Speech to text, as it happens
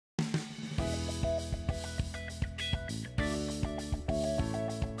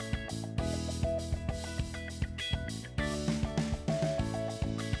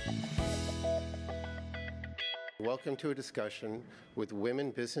welcome to a discussion with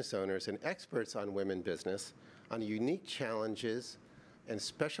women business owners and experts on women business on the unique challenges and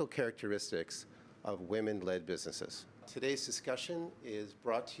special characteristics of women-led businesses. Today's discussion is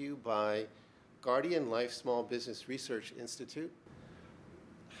brought to you by Guardian Life Small Business Research Institute.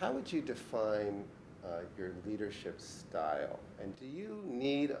 How would you define your leadership style? And do you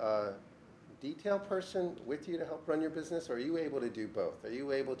need a detail person with you to help run your business, or are you able to do both? Are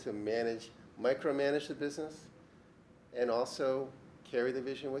you able to micromanage the business and also carry the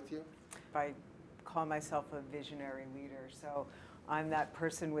vision with you? I call myself a visionary leader, so I'm that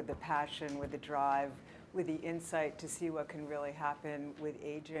person with the passion, with the drive, with the insight to see what can really happen with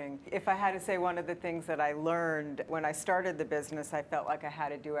aging. If I had to say one of the things that I learned when I started the business, I felt like I had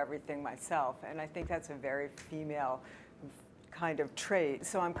to do everything myself, and I think that's a very female kind of trait.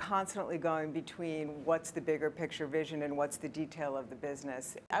 So I'm constantly going between what's the bigger picture vision and what's the detail of the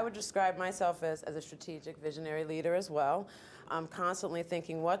business. I would describe myself as a strategic visionary leader as well. I'm constantly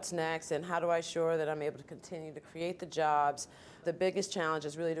thinking what's next and how do I ensure that I'm able to continue to create the jobs. The biggest challenge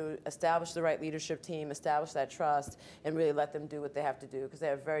is really to establish the right leadership team, establish that trust, and really let them do what they have to do, because they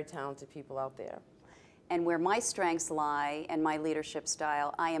have very talented people out there. And where my strengths lie and my leadership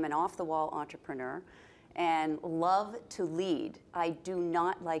style, I am an off-the-wall entrepreneur and love to lead. I do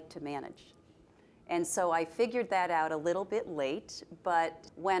not like to manage. And so I figured that out a little bit late, but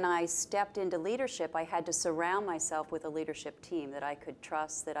when I stepped into leadership, I had to surround myself with a leadership team that I could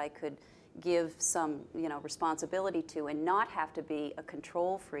trust, that I could give some, responsibility to, and not have to be a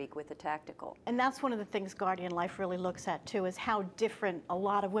control freak with the tactical. And that's one of the things Guardian Life really looks at too, is how different a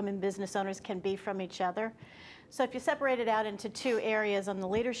lot of women business owners can be from each other. So if you separate it out into two areas on the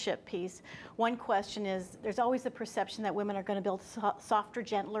leadership piece, one question is, there's always the perception that women are going to build softer,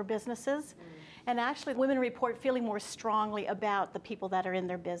 gentler businesses. And actually, women report feeling more strongly about the people that are in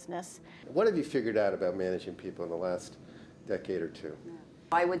their business. What have you figured out about managing people in the last decade or two?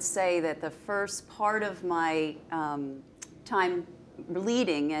 I would say that the first part of my time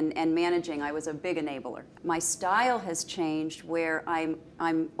leading and managing, I was a big enabler. My style has changed where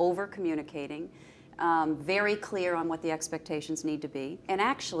I'm over-communicating, very clear on what the expectations need to be. And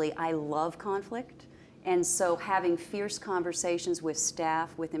actually, I love conflict. And so having fierce conversations with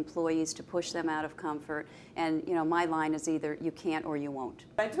staff, with employees to push them out of comfort. And my line is either you can't or you won't.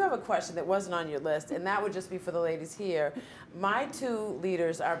 I do have a question that wasn't on your list, and that would just be for the ladies here. My two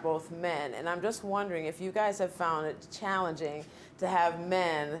leaders are both men, and I'm just wondering if you guys have found it challenging to have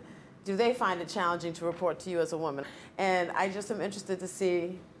men. Do they find it challenging to report to you as a woman? And I just am interested to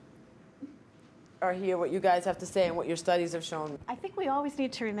see or hear what you guys have to say and what your studies have shown. I think we always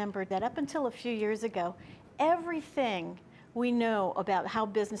need to remember that up until a few years ago, everything we know about how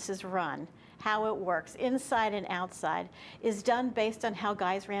businesses run, how it works, inside and outside, is done based on how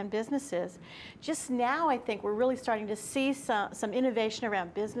guys ran businesses. Just now, I think we're really starting to see some innovation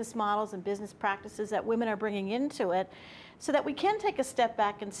around business models and business practices that women are bringing into it, so that we can take a step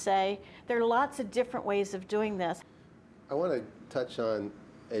back and say, there are lots of different ways of doing this. I want to touch on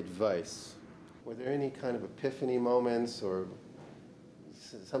advice. Were there any kind of epiphany moments or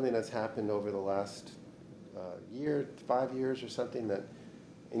something that's happened over the last year, 5 years or something, that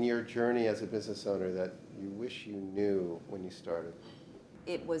in your journey as a business owner that you wish you knew when you started?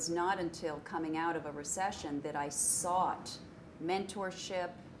 It was not until coming out of a recession that I sought mentorship.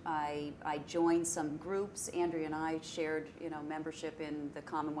 I joined some groups. Andrea and I shared membership in the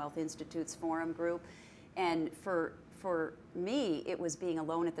Commonwealth Institute's forum group. And for me, it was being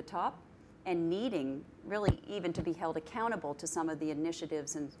alone at the top and needing really even to be held accountable to some of the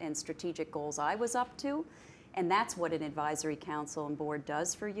initiatives and strategic goals I was up to. And that's what an advisory council and board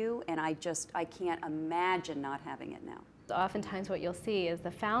does for you. And I can't imagine not having it now. Oftentimes what you'll see is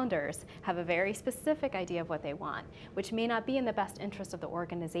the founders have a very specific idea of what they want, which may not be in the best interest of the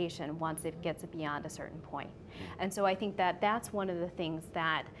organization once it gets beyond a certain point. And so I think that that's one of the things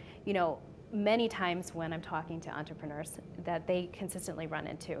that, many times when I'm talking to entrepreneurs, that they consistently run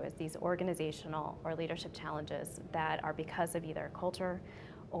into is these organizational or leadership challenges that are because of either culture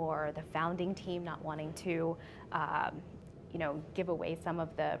or the founding team not wanting to give away some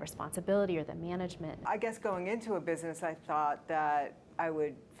of the responsibility or the management. I guess going into a business, I thought that I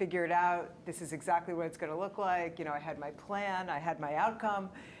would figure it out. This is exactly what it's going to look like. I had my plan, I had my outcome,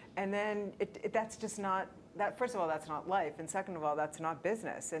 and then that's just not. First of all, that's not life, and second of all, that's not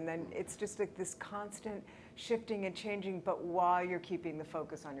business. And then it's just like this constant shifting and changing, but while you're keeping the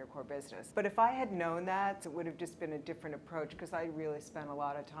focus on your core business. But if I had known that, it would have just been a different approach, because I really spent a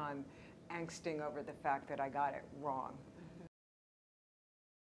lot of time angsting over the fact that I got it wrong.